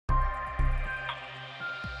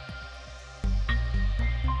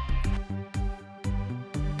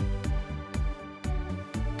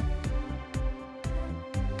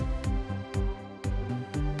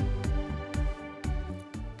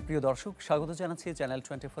প্রিয় দর্শক, স্বাগত জানাচ্ছি চ্যানেল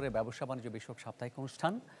 24 এর ব্যবসা বাণিজ্য বিষয়ক সাপ্তাহিক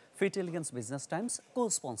অনুষ্ঠান fit elegance business Times, co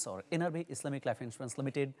sponsor NRB Islamic life insurance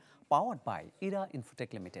limited, powered by Ira Infotech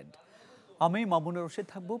limited. আমি মামুনুর রশিদ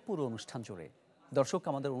থাকবো পুরো অনুষ্ঠান জুড়ে। দর্শক,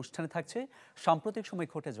 আমাদের অনুষ্ঠানে থাকছে সাম্প্রতিক সময়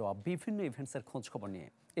ঘটে যাওয়া বিভিন্ন ইভেন্টসের খোঁজ খবর নিয়ে।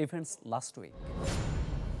 Events last week.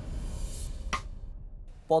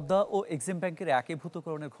 পদ্মা ও এক্সিম ব্যাংকের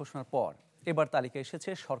একীভূতকরণের ঘোষণার পর এবার তালিকায় এসেছে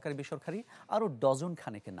সরকারি বেসরকারি আরও ডজন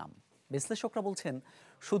খানেকের নাম। বিশ্লেষকরা বলছেন,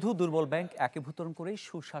 শুধু দুর্বল ব্যাংক একীভূতকরণ করেই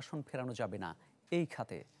সুশাসন ফেরানো যাবে না। এই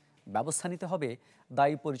খাতে ব্যবস্থা নিতে হবে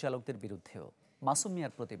দায়ী পরিচালকদের বিরুদ্ধেও। মাসুম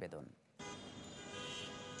মিয়ার প্রতিবেদন।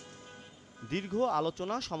 দীর্ঘ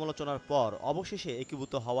আলোচনা সমালোচনার পর অবশেষে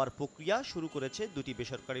একীভূত হওয়ার প্রক্রিয়া শুরু করেছে দুটি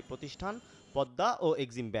বেসরকারি প্রতিষ্ঠান, পদ্মা ও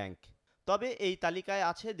এক্সিম ব্যাংক। তবে এই তালিকায়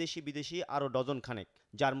আছে দেশি বিদেশি আরও ডজন খানেক,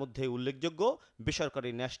 যার মধ্যে উল্লেখযোগ্য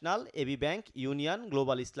বেসরকারি national, AB bank, union,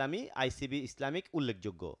 global ইসলামী, আইসিবি ইসলামিক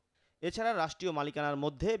উল্লেখযোগ্য। এছাড়া রাষ্ট্রীয় মালিকানার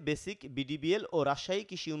মধ্যে বেসিক, বিডিবিএল ও রাজশাহী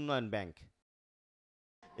কৃষি উন্নয়ন ব্যাংক।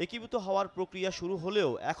 একীভূত হওয়ার প্রক্রিয়া শুরু হলেও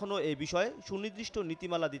এখনও এ বিষয়ে সুনির্দিষ্ট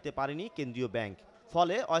নীতিমালা দিতে পারেনি কেন্দ্রীয় ব্যাংক।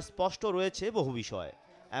 ফলে অস্পষ্ট রয়েছে বহু বিষয়।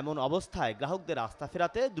 এমন অবস্থায় গ্রাহকদের আস্থা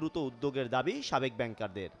ফেরাতে দ্রুত উদ্যোগের দাবি সাবেক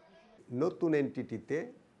ব্যাংকারদের। নতুন এন্টিটিতে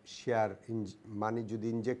শেয়ার মানি যদি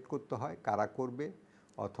ইনজেক্ট করতে হয়, কারা করবে,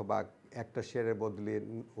 অথবা একটা শেয়ারের বদলে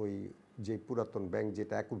ওই যে পুরাতন ব্যাংক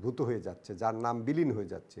যেটা একীভূত হয়ে যাচ্ছে, যার নাম বিলীন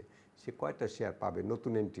হয়ে যাচ্ছে, সে কয়টা শেয়ার পাবে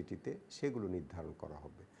নতুন এন্টিটিতে, সেগুলো নির্ধারণ করা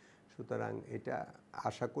হবে। সুতরাং এটা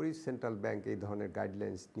আশা করি সেন্ট্রাল ব্যাংক এই ধরনের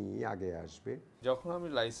গাইডলাইন্স নিয়ে আগে আসবে। যখন আমি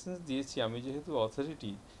লাইসেন্স দিয়েছি, আমি যেহেতু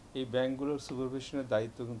অথরিটি, এই ব্যাংকগুলোর সুপারভিশনের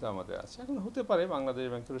দায়িত্ব কিন্তু আমাদের আছে। এখন হতে পারে বাংলাদেশ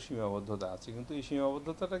ব্যাংকেরও সীমাবদ্ধতা আছে, কিন্তু এই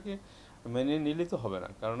সীমাবদ্ধতাটাকে মেনে নিলে তো হবে না।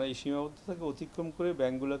 কারণ এই সীমাবদ্ধতাকে অতিক্রম করে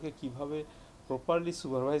ব্যাংকগুলোকে কিভাবে প্রপারলি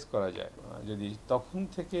সুপারভাইজ করা যায়, যদি তখন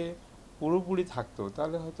থেকে পুরোপুরি থাকতো,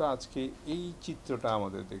 তাহলে হয়তো আজকে এই চিত্রটা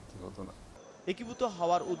আমাদের দেখতে হতো না। একীভূত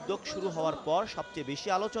হওয়ার উদ্যোগ শুরু হওয়ার পর সবচেয়ে বেশি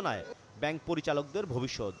আলোচনায় ব্যাংক পরিচালকদের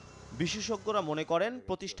ভবিষ্যৎ। বিশেষজ্ঞরা মনে করেন,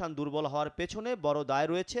 প্রতিষ্ঠান দুর্বল হওয়ার পেছনে বড় দায়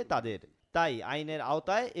রয়েছে তাদের। তাই আইনের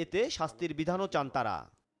আওতায় এতে শাস্তির বিধানও চান তারা।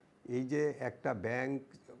 এই যে একটা ব্যাংক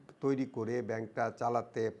তৈরি করে ব্যাংকটা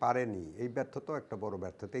চালাতে পারেনি, এই ব্যর্থতাও একটা বড়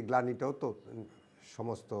ব্যর্থতা। এই গ্লানিটাও তো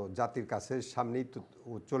সমস্ত জাতির কাছে সামনেই তো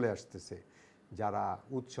চলে আসতেছে। যারা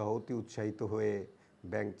অতি উৎসাহিত হয়ে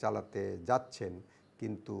ব্যাংক চালাতে যাচ্ছেন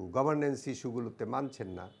কিন্তু গভর্নেন্স ইস্যুগুলোতে মানছেন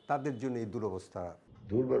না, তাদের জন্য এই দুরবস্থা।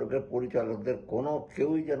 দুর্বল পরিচালকদের কোনো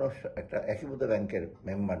কেউই যেন একটা একীভূত ব্যাংকের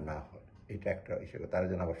মেম্বার না হয়, এটা একটা হিসেবে তারা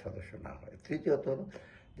যেন আবার সদস্য না হয়। তৃতীয়ত,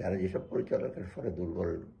 যারা যেসব পরিচালকের ফলে দুর্বল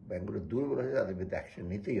ব্যাংকগুলো দুর্বল হয়ে তাদের বিরুদ্ধে অ্যাকশন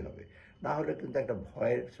নিতেই হবে। না হলে কিন্তু একটা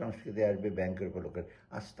ভয়ের সংস্কৃতি আসবে, ব্যাংকের উপর লোকের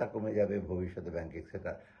আস্থা কমে যাবে, ভবিষ্যতে ব্যাংক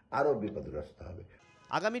সেটা আরও বিপদগ্রস্ত হবে।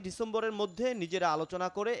 আগামী ডিসেম্বরের মধ্যে নিজেরা আলোচনা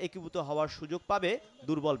করে একীভূত হওয়ার সুযোগ পাবে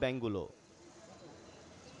দুর্বল ব্যাংকগুলো।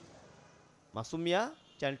 মাসুম মিয়া,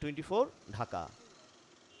 চ্যানেল 24, ঢাকা।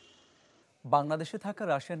 বাংলাদেশে থাকা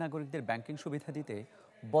রাশিয়ান নাগরিকদের ব্যাংকিং সুবিধা দিতে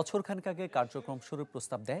বছরখানেক আগে কার্যক্রম শুরুর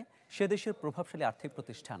প্রস্তাব দেয় সে দেশের প্রভাবশালী আর্থিক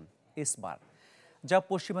প্রতিষ্ঠান এসবার, যা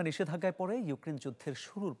পশ্চিমা নিষেধাজ্ঞায় পড়ে ইউক্রেন যুদ্ধের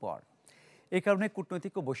শুরুর পর। এ কারণে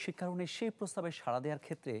কূটনৈতিক ও বৈশ্বিক কারণে সেই প্রস্তাবে সাড়া দেওয়ার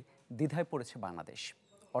ক্ষেত্রে দ্বিধায় পড়েছে বাংলাদেশ।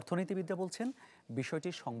 অর্থনীতিবিদরা বলছেন, বিষয়টি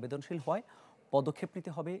সংবেদনশীল হয়, পদক্ষেপ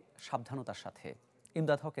নিতে হবে সাবধানতার সাথে।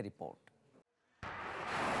 ইমদাদ হকের রিপোর্ট।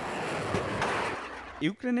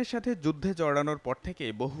 ইউক্রেনের সাথে যুদ্ধে জড়ানোর পর থেকে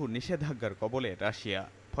বহু নিষেধাজ্ঞার কবলে রাশিয়া।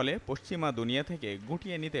 ফলে পশ্চিমা দুনিয়া থেকে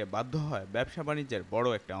গুটিয়ে নিতে বাধ্য হয় ব্যবসা বাণিজ্যের বড়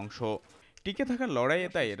একটা অংশ। টিকে থাকার লড়াইয়ে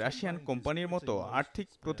তাই রাশিয়ান কোম্পানির মতো আর্থিক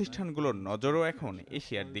প্রতিষ্ঠানগুলোর নজরও এখন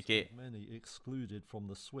এশিয়ার দিকে।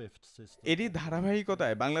 এরই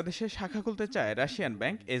ধারাবাহিকতায় বাংলাদেশে শাখা খুলতে চায় রাশিয়ান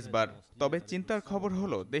ব্যাংক এসবার। তবে চিন্তার খবর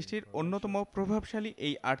হলো, দেশটির অন্যতম প্রভাবশালী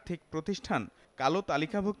এই আর্থিক প্রতিষ্ঠান কালো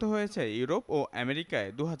তালিকাভুক্ত হয়েছে ইউরোপ ও আমেরিকায়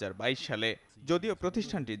 2022 সালে। যদিও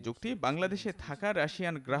প্রতিষ্ঠানটির যুক্তি, বাংলাদেশে থাকা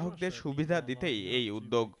রাশিয়ান গ্রাহকদের সুবিধা দিতেই এই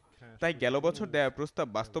উদ্যোগ। তাই গেল বছর দেয়া প্রস্তাব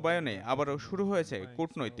বাস্তবায়নে আবারও শুরু হয়েছে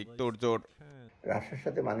কূটনৈতিক তোড়জোড়। রাশিয়ার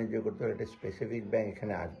সাথে বাণিজ্য করতে হলে একটা স্পেসিফিক ব্যাংক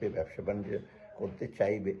এখানে আসবে, ব্যবসা বাণিজ্য করতে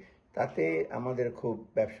চাইবে, তাতে আমাদের খুব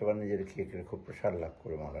ব্যবসা বাণিজ্যের ক্ষেত্রে খুব প্রসার লাভ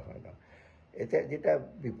করে মনে হয় না। এতে যেটা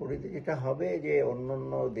বিপরীতে যেটা হবে, যে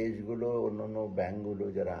অন্যান্য দেশগুলো, অন্যান্য ব্যাংকগুলো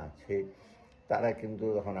যারা আছে, তারা কিন্তু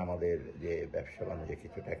তখন আমাদের যে ব্যবসা বাণিজ্য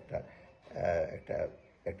কিছুটা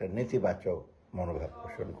একটা নেতিবাচক মনোভাব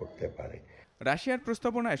পোষণ করতে পারে। রাশিয়ার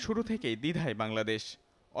প্রস্তাবনায় শুরু থেকেই দ্বিধায় বাংলাদেশ।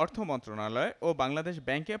 অর্থ মন্ত্রণালয় ও বাংলাদেশ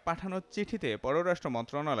ব্যাংকে পাঠানো চিঠিতে পররাষ্ট্র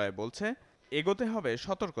মন্ত্রণালয় বলছে, এগোতে হবে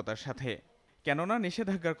সতর্কতার সাথে। কেননা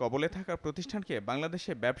নিষেধাজ্ঞার কবলে থাকা প্রতিষ্ঠানকে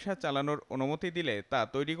বাংলাদেশে ব্যবসা চালানোর অনুমতি দিলে তা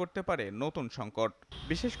তৈরি করতে পারে নতুন সংকট।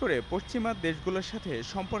 বিশেষ করে পশ্চিমা দেশগুলোর সাথে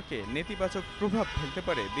সম্পর্কে নেতিবাচক প্রভাব ফেলতে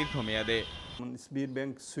পারে দীর্ঘমেয়াদে। স্বিস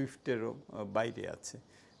ব্যাংক সুইফটেরও বাইরে আছে,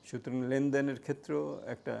 সুতরাং লেনদেনের ক্ষেত্রেও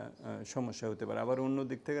একটা সমস্যা হতে পারে। আবার অন্য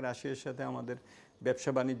দিক থেকে রাশিয়ার সাথে আমাদের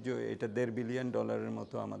ব্যবসা বাণিজ্য এটা $1.5 বিলিয়ন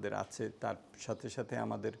মতো আমাদের আছে। তার সাথে সাথে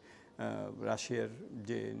আমাদের রাশিয়ার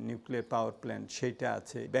যে নিউক্লিয়ার পাওয়ার প্ল্যান্ট সেইটা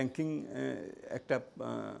আছে। ব্যাংকিং একটা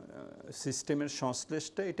সিস্টেমের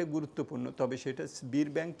সংশ্লেষটা এটা গুরুত্বপূর্ণ, তবে সেটা বীর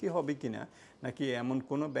ব্যাংকই হবে কিনা নাকি এমন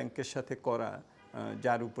কোনো ব্যাংকের সাথে করা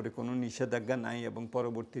যার উপরে কোনো নিষেধাজ্ঞা নাই এবং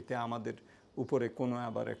পরবর্তীতে আমাদের উপরে কোনো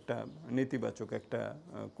আবার একটা নেতিবাচক একটা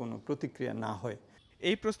কোনো প্রতিক্রিয়া না হয়।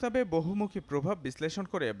 এই প্রস্তাবে বহুমুখী প্রভাব বিশ্লেষণ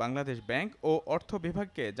করে বাংলাদেশ ব্যাংক ও অর্থ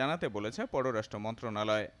বিভাগকে জানাতে বলেছে পররাষ্ট্র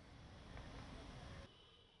মন্ত্রণালয়।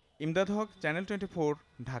 ইমদাদ হক, চ্যানেল 24,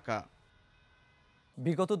 ঢাকা।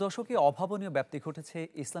 বিগত দশকে অভাবনীয় ব্যাপ্তি ঘটেছে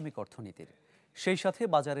ইসলামিক অর্থনীতির, সেই সাথে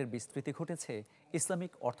বাজারের বিস্তৃতি ঘটেছে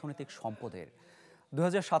ইসলামিক অর্থনৈতিক সম্পদের।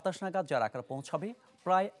 2027 নাগাদ যার আকার পৌঁছাবে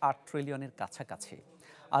প্রায় 8 ট্রিলিয়নের কাছাকাছি।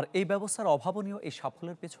 আর এই ব্যবস্থার অভাবনীয় এই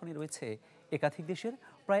সাফল্যের পেছনে রয়েছে একাধিক দেশের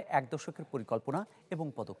প্রায় 1 দশকের পরিকল্পনা এবং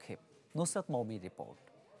পদক্ষেপ। নুসরাত মৌমির রিপোর্ট।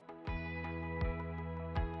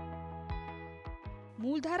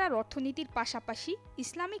 মূলধারার অর্থনীতির পাশাপাশি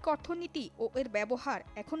ইসলামিক অর্থনীতি ও এর ব্যবহার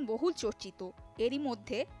এখন বহুল চর্চিত। এরই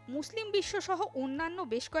মধ্যে মুসলিম বিশ্বসহ অন্যান্য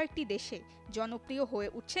বেশ কয়েকটি দেশে জনপ্রিয় হয়ে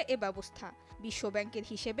উঠছে এ ব্যবস্থা। বিশ্বব্যাংকের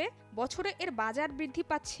হিসেবে বছরে এর বাজার বৃদ্ধি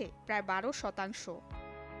পাচ্ছে প্রায় 12%।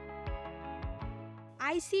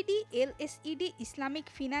 ICD এলএসইডি Islamic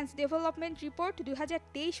finance development report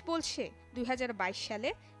 2023 বলছে 2022 সালে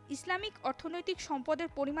ইসলামিক অর্থনৈতিক সম্পদের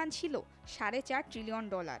পরিমাণ ছিল $4.5 ট্রিলিয়ন,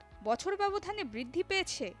 বছর ব্যবধানে বৃদ্ধি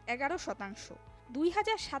পেয়েছে 11%।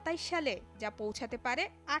 2027 সালে যা পৌঁছাতে পারে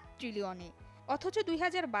 8 ট্রিলিয়নে, অথচ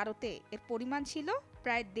 2012তে এর পরিমাণ ছিল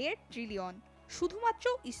প্রায় 1.5 ট্রিলিয়ন। শুধুমাত্র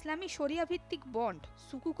ইসলামী শরিয়া ভিত্তিক বন্ড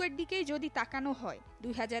সুকুকের দিকেই যদি তাকানো হয়,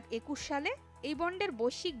 2021 সালে এই বন্ডের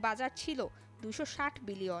বৈশ্বিক বাজার ছিল $260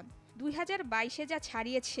 বিলিয়ন। 2022-এ যা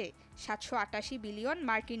ছাড়িয়েছে $788 বিলিয়ন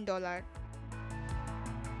মার্কিন ডলার।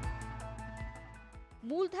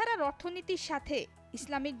 মূলধারার অর্থনীতির সাথে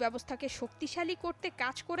ইসলামিক ব্যবস্থাকে শক্তিশালী করতে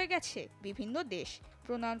কাজ করে গেছে বিভিন্ন দেশ।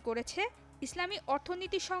 প্রণয়ন করেছে ইসলামী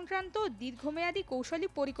অর্থনীতি সংক্রান্ত দীর্ঘমেয়াদী কৌশলী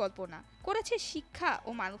পরিকল্পনা, করেছে শিক্ষা ও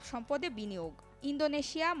মানব সম্পদে বিনিয়োগ।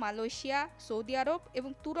 ইন্দোনেশিয়া, মালয়েশিয়া, সৌদি আরব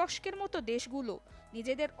এবং তুরস্কের মতো দেশগুলো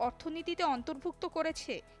নিজেদের অর্থনীতিতে অন্তর্ভুক্ত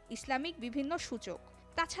করেছে ইসলামিক বিভিন্ন সূচক।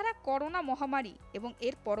 তাছাড়া করোনা মহামারী এবং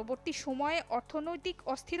এর পরবর্তী সময়ে অর্থনৈতিক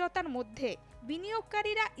অস্থিরতার মধ্যে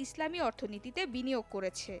বিনিয়োগকারীরা ইসলামী অর্থনীতিতে বিনিয়োগ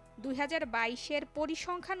করেছে। 2022-এর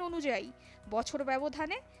পরিসংখ্যান অনুযায়ী বছর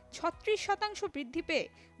ব্যবধানে 36% বৃদ্ধি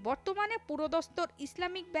পেয়ে বর্তমানে পুরোদস্তর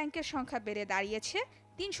ইসলামিক ব্যাংকের সংখ্যা বেড়ে দাঁড়িয়েছে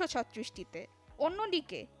 336টিতে।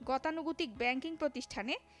 অন্যদিকে গতানুগতিক ব্যাংকিং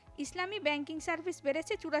প্রতিষ্ঠানে ইসলামী ব্যাংকিং সার্ভিস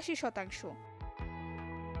বেড়েছে 84%।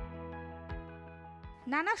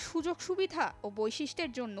 নানা সুযোগ সুবিধা ও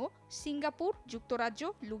বৈশিষ্ট্যের জন্য সিঙ্গাপুর, যুক্তরাজ্য,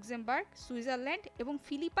 লুক্সেমবার্গ, সুইজারল্যান্ড এবং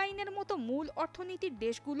ফিলিপাইনের মতো মূল অর্থনীতির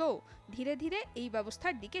দেশগুলোও ধীরে ধীরে এই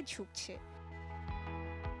ব্যবস্থার দিকে ঝুঁকছে।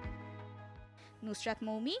 নুসরাত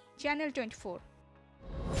মৌমি, চ্যানেল 24।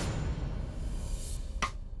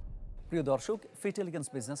 প্রিয় দর্শক, ফিটেলিগেন্স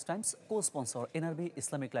business Times co sponsor NRB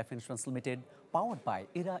Islamic life insurance limited, powered by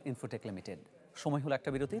এরা ইনফোটেক লিমিটেড। সময় হলো একটা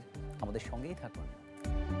বিরতির, আমাদের সঙ্গেই থাকুন।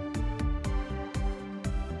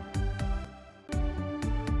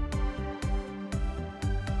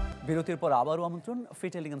 বিরতির পর আবারও আমন্ত্রণ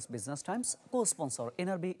ফিটেলিগেন্স business Times co sponsor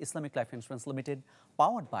NRB Islamic life insurance limited,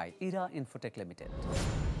 powered by এরা ইনফোটেক লিমিটেড।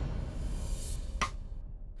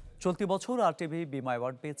 চলতি বছর আরটিভি বিমা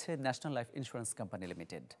অ্যাওয়ার্ড পেয়েছে national life insurance company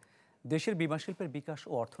limited. দেশের বিমা শিল্পের বিকাশ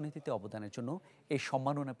ও অর্থনীতিতে অবদানের জন্য এই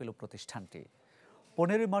সম্মাননা পেল প্রতিষ্ঠানটি।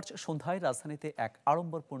 15 মার্চ সন্ধ্যায় রাজধানীতে এক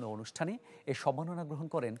আড়ম্বরপূর্ণ অনুষ্ঠানে এই সম্মাননা গ্রহণ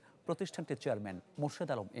করেন প্রতিষ্ঠানটির চেয়ারম্যান মোর্শেদ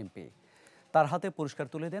আলম এমপি। তার হাতে পুরস্কার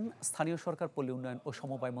তুলে দেন স্থানীয় সরকার, পল্লী উন্নয়ন ও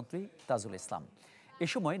সমবায় মন্ত্রী তাজুল ইসলাম। এ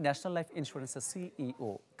সময় ন্যাশনাল লাইফ ইন্স্যুরেন্সের সিইও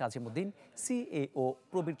কাজিমুদ্দিন, সিএও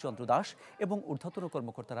প্রবীর চন্দ্র দাস এবং ঊর্ধ্বতন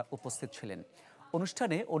কর্মকর্তারা উপস্থিত ছিলেন।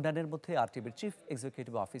 অনুষ্ঠানে অন্যান্যের মধ্যে আরটিভির chief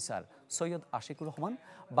executive officer Syed Ashikur Rahman,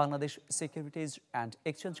 Bangladesh securities and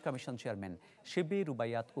exchange commission chairman শিবি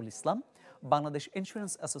Rubaiyat ul Islam, Bangladesh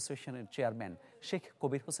insurance অ্যাসোসিয়েশনের চেয়ারম্যান শেখ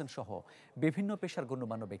কবির হোসেন সহ বিভিন্ন পেশার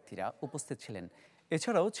গণ্যমান্য ব্যক্তিরা উপস্থিত ছিলেন।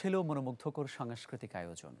 এছাড়াও ছিল মনোমুগ্ধকর সাংস্কৃতিক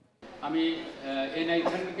আয়োজন। আমি এনআই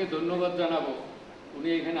খানকে ধন্যবাদ জানাবো, উনি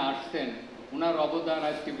এখানে আসছেন। ওনার অবদান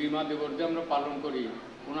আজকে বিমা দিবস যে আমরা পালন করি,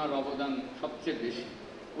 ওনার অবদান সবচেয়ে বেশি।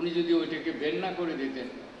 উনি যদি ওইটাকে বের না করে দিতেন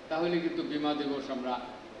তাহলে কিন্তু বিমা দিবস আমরা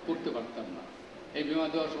করতে পারতাম না। এই বিমা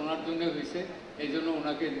দিবস ওনার জন্য হয়েছে, এই জন্য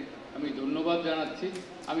ওনাকে আমি ধন্যবাদ জানাচ্ছি।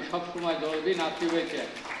 আমি সবসময় 10 দিন আসতে হয়েছে,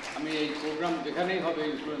 আমি এই প্রোগ্রাম যেখানেই হবে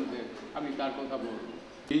ইন্স্যুরেন্সের আমি তার কথা বলব।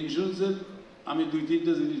 ইন্স্যুরেন্সের আমি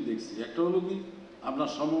 2-3টা জিনিস দেখছি। একটা হলো কি, আপনার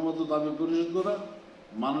সময়মতো দাবি পরিশোধ করা,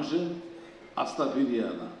 মানুষের আস্থা ফিরিয়ে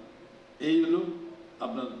আনা। এই হলো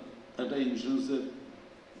আপনার একটা ইন্স্যুরেন্সের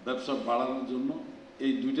ব্যবসা বাড়ানোর জন্য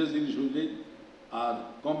এই দুইটা জিনিস হইলেই। আর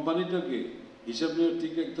কোম্পানিটাকে হিসাব নিয়ে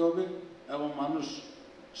ঠিক রাখতে হবে এবং মানুষ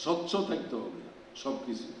স্বচ্ছ থাকতে হবে সব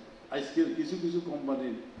কিছু। আজকের কিছু কিছু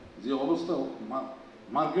কোম্পানির যে অবস্থা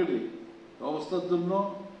মার্কেটে অবস্থার জন্য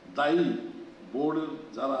দায়ী বোর্ডের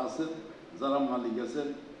যারা আছেন, যারা মালিক আছেন,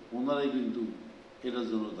 ওনারাই কিন্তু এটার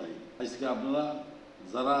জন্য দায়ী। আজকে আপনারা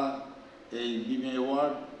যারা এই বিমে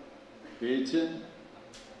অ্যাওয়ার্ড পেয়েছেন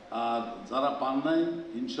আর যারা পান নাই,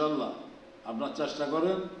 ইনশাল্লাহ আপনারা চেষ্টা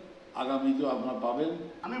করেন, আগামীতেও আপনারা পাবেন।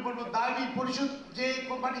 আমি বলবো দাবি পরিশোধ যে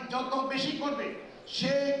কোম্পানি যত বেশি করবে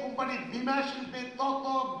সেই কোম্পানির বীমা শিল্পে তত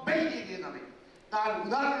বেশি এগিয়ে যাবে। তার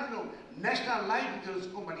উদাহরণ হল ন্যাশনাল লাইফ ইন্স্যুরেন্স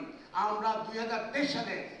কোম্পানি। আমরা 2023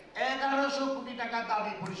 সালে 1100 কোটি টাকা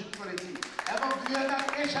দাবি পরিশোধ করেছি এবং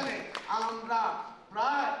 2023 সালে আমরা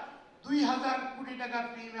প্রায় 2000 কোটি টাকা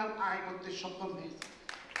প্রিমিয়াম আয় করতে সক্ষম হয়েছি।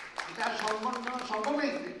 এটা সম্ভব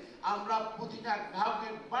হয়েছে আমরা প্রতিটা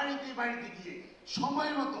গ্রাহকের বাড়িতে বাড়িতে গিয়ে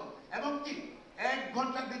সময় মতো এবং কি 1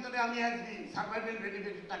 ঘন্টার ভিতরে আমি আজকে সার্ভাইভাল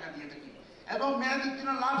বেনিফিটের টাকা দিয়ে থাকি এবং মেয়াদ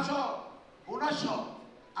উত্তীর্ণ লাভ সহ বোনাস সহ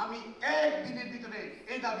আমি 1 দিনের ভিতরে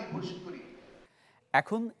এই দাবি পরিশোধ করি।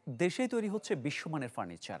 এখন দেশেই তৈরি হচ্ছে বিশ্বমানের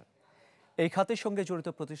ফার্নিচার। এই খাতের সঙ্গে জড়িত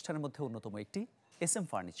প্রতিষ্ঠানের মধ্যে অন্যতম একটি SM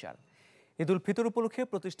ফার্নিচার। ঈদ উল ফিতর উপলক্ষে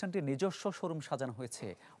প্রতিষ্ঠানটির নিজস্ব শোরুম সাজানো হয়েছে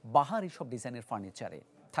বাহারি সব ডিজাইনের ফার্নিচারে।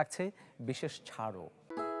 থাকছে বিশেষ ছাড়ও।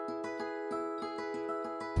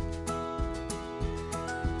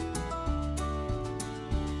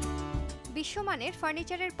 বিশ্বমানের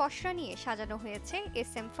ফার্নিচারের পসরা নিয়ে সাজানো হয়েছে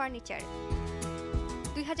SM ফার্নিচার।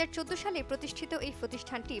 2014 সালে প্রতিষ্ঠিত এই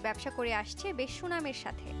প্রতিষ্ঠানটি ব্যবসা করে আসছে বেশ সুনামের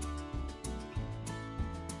সাথে।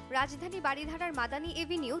 রাজধানী বাড়িধারার মাদানী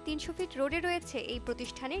এভিনিউ 300 ফিট রোডে রয়েছে এই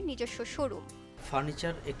প্রতিষ্ঠানের নিজস্ব শোরুম।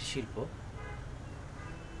 ফার্নিচার একটি শিল্প।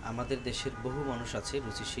 আমাদের দেশের বহু মানুষ আছে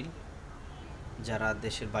রুচিশীল, যারা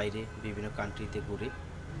দেশের বাইরে বিভিন্ন কান্ট্রিতে ঘুরে,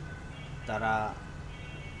 তারা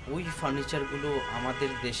ওই ফার্নিচারগুলো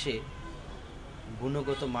আমাদের দেশে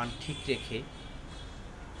গুণগত মান ঠিক রেখে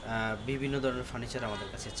বিভিন্ন ধরনের ফার্নিচার আমাদের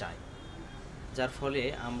কাছে চায়, যার ফলে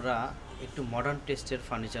আমরা একটু মডার্ন টেস্টের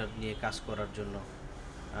ফার্নিচার নিয়ে কাজ করার জন্য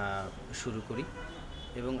শুরু করি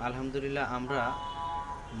এবং আলহামদুলিল্লাহ আমরা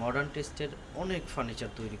মডার্ন টেস্টের অনেক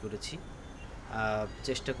ফার্নিচার তৈরি করেছি।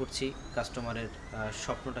 চেষ্টা করছি কাস্টমারের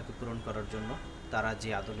স্বপ্নটাকে পূরণ করার জন্য। তারা যে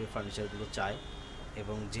আদলের ফার্নিচারগুলো চায়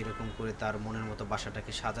এবং যেরকম করে তার মনের মতো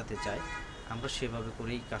বাসাটাকে সাজাতে চায়, আমরা সেভাবে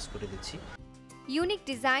করেই কাজ করে দিচ্ছি। ইউনিক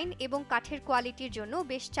ডিজাইন এবং কাঠের কোয়ালিটির জন্য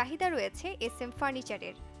বেশ চাহিদা রয়েছে SM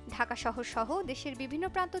ফার্নিচারের। ঢাকা শহর সহ দেশের বিভিন্ন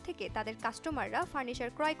প্রান্ত থেকে তাদের কাস্টমাররা ফার্নিচার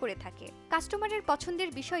ক্রয় করে থাকে। কাস্টমারের পছন্দের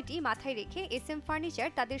বিষয়টি মাথায় রেখে SM ফার্নিচার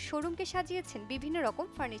তাদের শোরুমকে সাজিয়েছেন বিভিন্ন রকম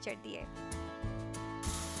ফার্নিচার দিয়ে।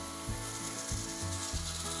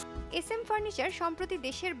 SM ফার্নিচার সম্প্রতি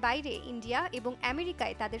দেশের বাইরে ইন্ডিয়া এবং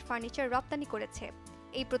আমেরিকায় তাদের ফার্নিচার রপ্তানি করেছে।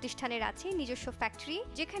 এই প্রতিষ্ঠানের আছে নিজস্ব ফ্যাক্টরি,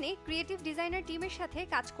 যেখানে ক্রিয়েটিভ ডিজাইনার টিমের সাথে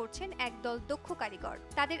কাজ করছেন একদল দক্ষ কারিগর।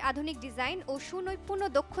 তাদের আধুনিক ডিজাইন ও সুনৈপুণ্য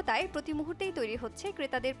দক্ষতায় প্রতি মুহূর্তেই তৈরি হচ্ছে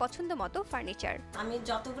ক্রেতাদের পছন্দ মতো ফার্নিচার। আমি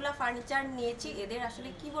যতগুলো ফার্নিচার নিয়েছি, এদের আসলে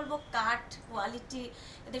কি বলবো, কাঠ কোয়ালিটি,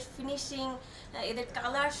 এদের ফিনিশিং, এদের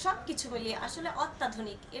কালার সব কিছু মিলিয়ে আসলে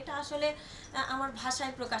অত্যাধুনিক। এটা আসলে আমার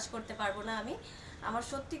ভাষায় প্রকাশ করতে পারবো না আমি। আমার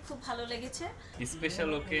সত্যি খুব ভালো লেগেছে। স্পেশাল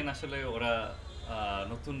ওকেন আসলে ওরা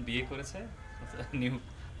নতুন বিয়ে করেছে, নিউ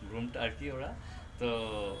গ্রুমটা আর কি, ওরা তো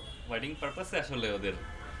ওয়েডিং পারপাসে আসলে ওদের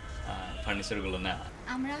ফার্নিচারগুলো না।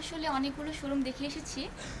 আমরা আসলে অনেকগুলো শোরুম দেখে এসেছি,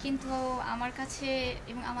 কিন্তু আমার কাছে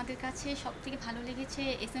এবং আমাদের কাছে সবথেকে ভালো লেগেছে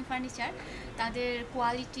SM ফার্নিচার। তাদের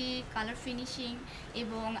কোয়ালিটি, কালার ফিনিশিং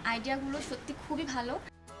এবং আইডিয়াগুলো সত্যি খুবই ভালো।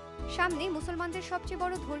 সামনে মুসলমানদের সবচেয়ে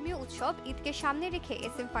বড় ধর্মীয় উৎসব ঈদকে সামনে রেখে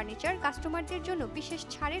SM ফার্নিচার কাস্টমারদের জন্য বিশেষ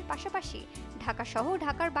ছাড়ের পাশাপাশি ঢাকা সহ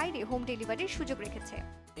ঢাকার বাইরে হোম ডেলিভারির সুযোগ রেখেছে।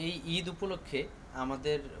 এই ঈদ উপলক্ষে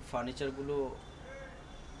আমাদের ফার্নিচারগুলো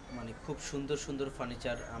মানে খুব সুন্দর সুন্দর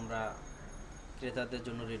ফার্নিচার আমরা ক্রেতাদের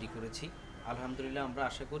জন্য রেডি করেছি। আলহামদুলিল্লাহ আমরা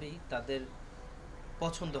আশা করি তাদের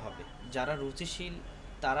পছন্দ হবে। যারা রুচিশীল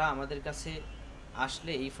তারা আমাদের কাছে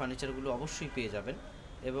আসলে এই ফার্নিচারগুলো অবশ্যই পেয়ে যাবেন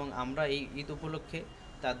এবং আমরা এই ঈদ উপলক্ষে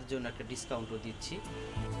তাদের জন্য একটা ডিসকাউন্টও দিচ্ছি।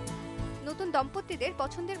 নতুন দম্পতিদের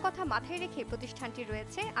পছন্দের কথা মাথায় রেখে প্রতিষ্ঠানটি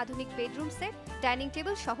রয়েছে আধুনিক বেডরুম সেট, ডাইনিং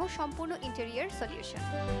টেবিল সহ সম্পূর্ণ ইন্টেরিয়র সলিউশন।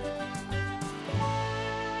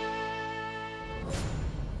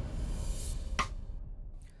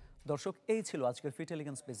 দর্শক, এই ছিল আজকের fit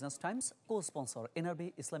elegance business Times. Co sponsor NRB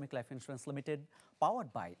Islamic life insurance limited, powered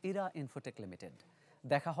by Ira Infotech limited.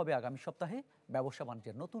 দেখা হবে আগামী সপ্তাহে ব্যবসা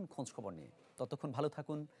বাণিজ্যের নতুন খোঁজ খবর নিয়ে। ততক্ষণ ভালো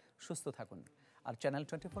থাকুন, সুস্থ থাকুন আর চ্যানেল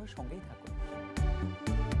 24 এর সঙ্গেই থাকুন।